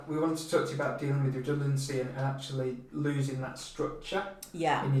we wanted to talk to you about dealing with redundancy and actually losing that structure.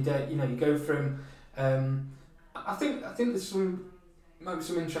 Yeah. In your day, you go from. I think there's maybe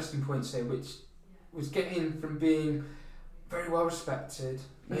some interesting points here, which was getting from being very well respected,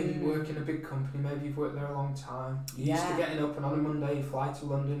 maybe you work in a big company, maybe you've worked there a long time. You're used to getting up, and on a Monday you fly to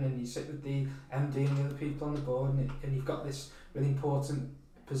London and you sit with the MD and the other people on the board, and you've got this really important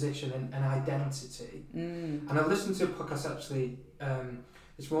position and identity. And I listened to a podcast actually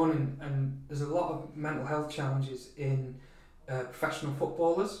this morning, and there's a lot of mental health challenges in professional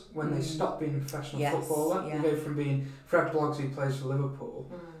footballers when they stop being a professional footballer. They go from being Fred Bloggs, who plays for Liverpool,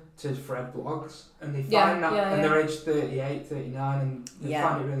 to Fred Bloggs, and they find and they're aged 38, 39, and they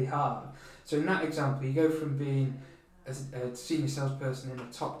find it really hard. So in that example, you go from being a senior salesperson in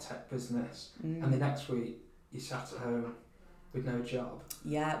a top tech business, and the next week you sat at home with no job.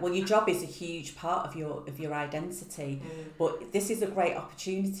 Yeah, well, your job is a huge part of your identity, but this is a great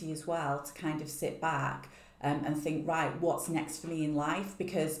opportunity as well to kind of sit back and think, right, what's next for me in life?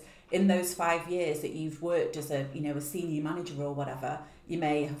 Because in those 5 years that you've worked as a senior manager or whatever, you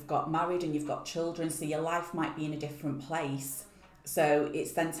may have got married and you've got children, so your life might be in a different place. So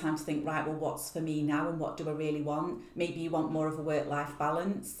it's then time to think, right, well, what's for me now and what do I really want? Maybe you want more of a work-life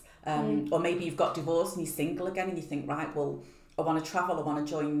balance, or maybe you've got divorced and you're single again and you think, right, well, I want to travel, I want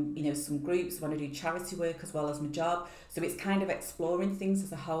to join, some groups, I want to do charity work as well as my job. So it's kind of exploring things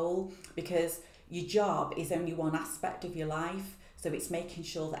as a whole, because your job is only one aspect of your life. So it's making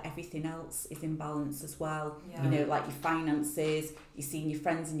sure that everything else is in balance as well. Yeah. Like your finances, you're seeing your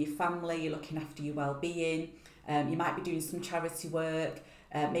friends and your family, you're looking after your well-being. You might be doing some charity work.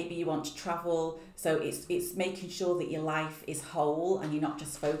 Maybe you want to travel. So it's making sure that your life is whole and you're not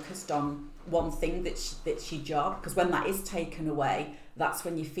just focused on one thing that's your job. Because when that is taken away, that's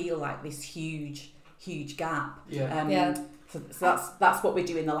when you feel like this huge gap. So that's what we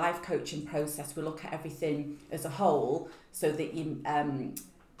do in the life coaching process. We look at everything as a whole, so that you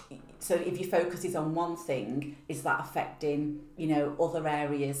so if your focus is on one thing, is that affecting other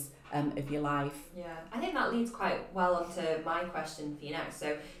areas of your life? Yeah, I think that leads quite well onto my question for you next.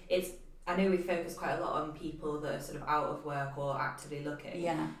 So I know we focus quite a lot on people that are sort of out of work or actively looking.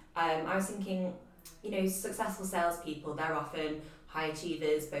 Yeah. I was thinking, successful salespeople, they're often high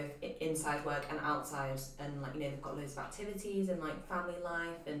achievers, both inside work and outside, and they've got loads of activities and family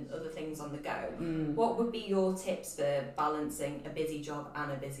life and other things on the go. What would be your tips for balancing a busy job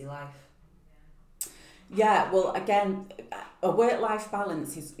and a busy life? Yeah, well, again, a work-life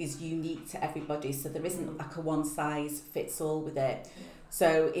balance is unique to everybody, so there isn't like a one-size-fits-all with it. Yeah.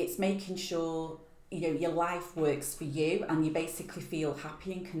 So it's making sure your life works for you and you basically feel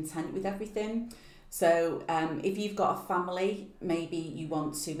happy and content with everything. So if you've got a family, maybe you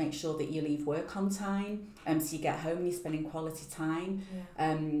want to make sure that you leave work on time, so you get home and you're spending quality time.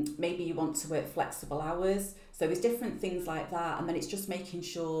 Yeah. Maybe you want to work flexible hours. So there's different things like that, and then it's just making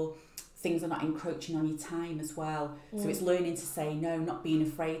sure things are not encroaching on your time as well. So it's learning to say no, not being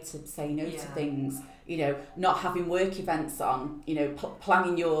afraid to say no to things, not having work events on,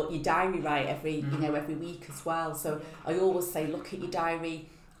 planning your diary right every week as well. So I always say, look at your diary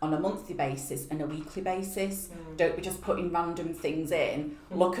on a monthly basis and a weekly basis. Don't be just putting random things in.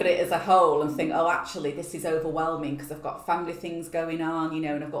 Look at it as a whole and think, oh, actually this is overwhelming because I've got family things going on,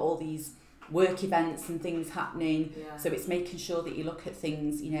 and I've got all these work events and things happening. Yeah. So it's making sure that you look at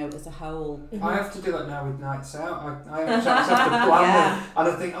things, as a whole. I have to do that now with nights out. I actually have to plan them, and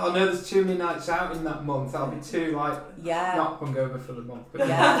I think, oh no, there's too many nights out in that month. I'll be too not hungover for the month, but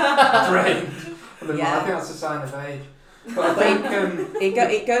drained for the month. I think that's a sign of age. But I think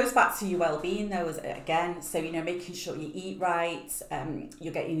it goes back to your well-being though, again. So making sure you eat right,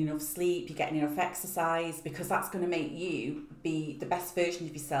 you're getting enough sleep, you're getting enough exercise, because that's going to make you be the best version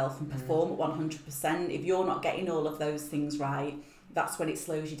of yourself and perform at 100%. If you're not getting all of those things right, that's when it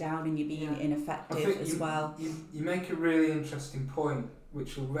slows you down and you're being ineffective as well. You make a really interesting point,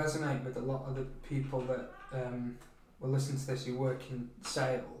 which will resonate with a lot of the people that will listen to this who work in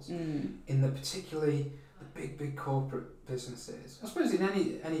sales, in the particularly the big corporate businesses. I suppose in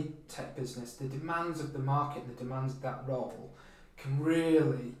any tech business, the demands of the market and the demands of that role can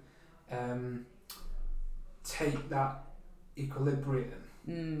really take that equilibrium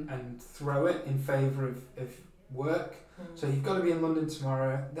and throw it in favour of work. So you've got to be in London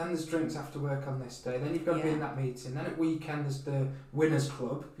tomorrow, then there's drinks after work on this day, then you've got to be in that meeting, then at weekend there's the winners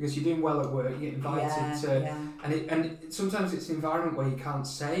club, because you're doing well at work, you get invited to and sometimes it's an environment where you can't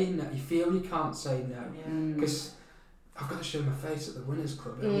say no, you feel you can't say no, because I've got to show my face at the winners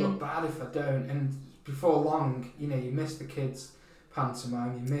club, it'll look bad if I don't, and before long, you miss the kids'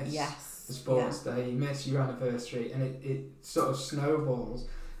 pantomime, you miss the sports day, you miss your anniversary, and it sort of snowballs.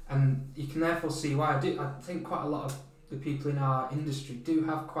 And you can therefore see why. I think quite a lot of the people in our industry do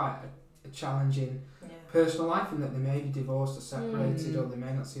have quite a challenging personal life, in that they may be divorced or separated, or they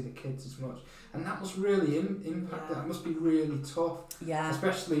may not see the kids as much. And that must really impact. That must be really tough. Yeah.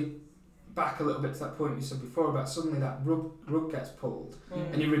 Especially back a little bit to that point you said before about suddenly that rug gets pulled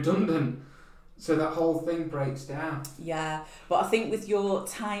and you're redundant. So that whole thing breaks down. Yeah, but I think with your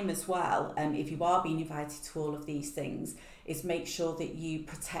time as well, if you are being invited to all of these things, is make sure that you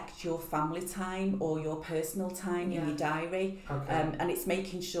protect your family time or your personal time in your diary. Okay. And it's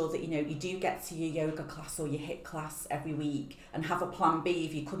making sure that, you know, you do get to your yoga class or your HIIT class every week, and have a plan B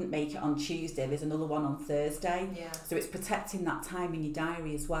if you couldn't make it on Tuesday, there's another one on Thursday. Yeah. So it's protecting that time in your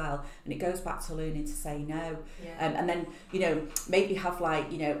diary as well. And it goes back to learning to say no. Yeah. And then, you know, maybe have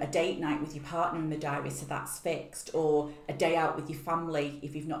like, you know, a date night with your partner in the diary, so that's fixed, or a day out with your family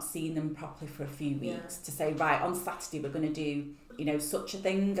if you've not seen them properly for a few weeks, to say, right, on Saturday we're going to do, you know, such a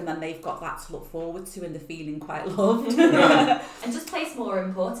thing, and then they've got that to look forward to and they're feeling quite loved. And just place more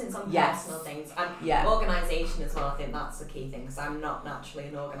importance on personal things and organisation as well. I think that's the key thing, because I'm not naturally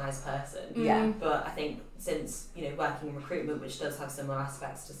an organised person. But I think since, you know, working in recruitment, which does have similar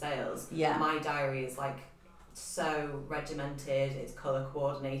aspects to sales, my diary is like so regimented, it's colour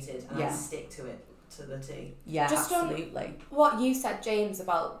coordinated, and I stick to it to the T. Yeah, just absolutely. What you said, James,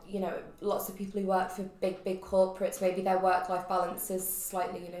 about, you know, lots of people who work for big corporates, maybe their work-life balance is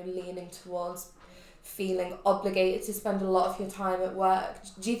slightly, you know, leaning towards feeling obligated to spend a lot of your time at work.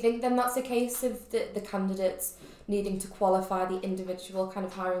 Do you think then that's a case of the candidates needing to qualify the individual kind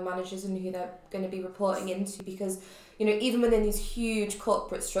of hiring managers and who they're going to be reporting into? Because, you know, even within these huge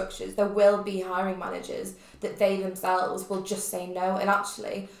corporate structures, there will be hiring managers that they themselves will just say no. And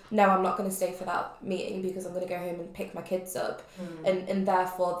actually, no, I'm not going to stay for that meeting because I'm going to go home and pick my kids up. And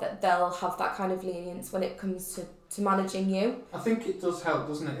therefore that they'll have that kind of lenience when it comes to managing you. I think it does help,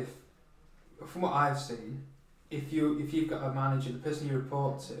 doesn't it? If, from what I've seen, if you've got a manager, the person you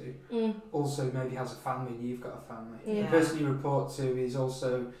report to also maybe has a family and you've got a family. The person you report to is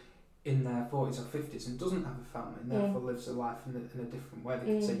also in their 40s or 50s and doesn't have a family and therefore lives a life in a different way. They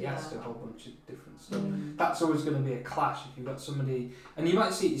can say yes to a whole bunch of different stuff. That's always going to be a clash if you've got somebody, and you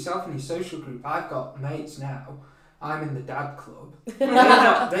might see it yourself in your social group. I've got mates now, I'm in the dad club,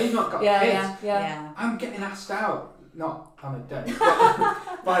 they've not got kids. I'm getting asked out, not on a date,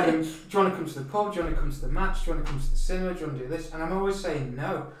 but by them, do you want to come to the pub, do you want to come to the match, do you want to come to the cinema, do you want to do this? And I'm always saying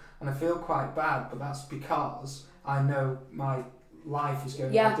no, and I feel quite bad, but that's because I know my life is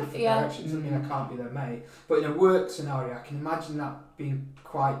going in a different direction. Doesn't mean I can't be their mate, but in a work scenario I can imagine that being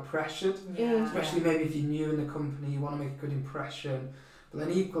quite pressured, especially maybe if you're new in the company, you want to make a good impression, but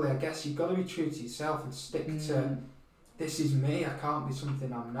then equally I guess you've got to be true to yourself and stick to, this is me, I can't be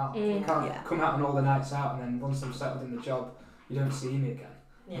something I'm not. I can't come out on all the nights out and then once I'm settled in the job you don't see me again.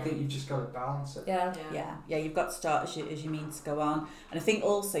 I think you've just got to balance it. You've got to start as you mean to go on. And I think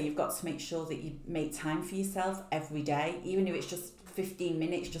also you've got to make sure that you make time for yourself every day, even if it's just 15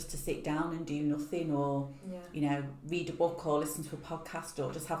 minutes just to sit down and do nothing, or you know, read a book or listen to a podcast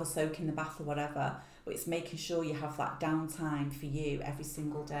or just have a soak in the bath or whatever. But it's making sure you have that downtime for you every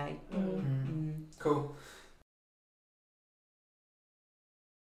single day. Cool.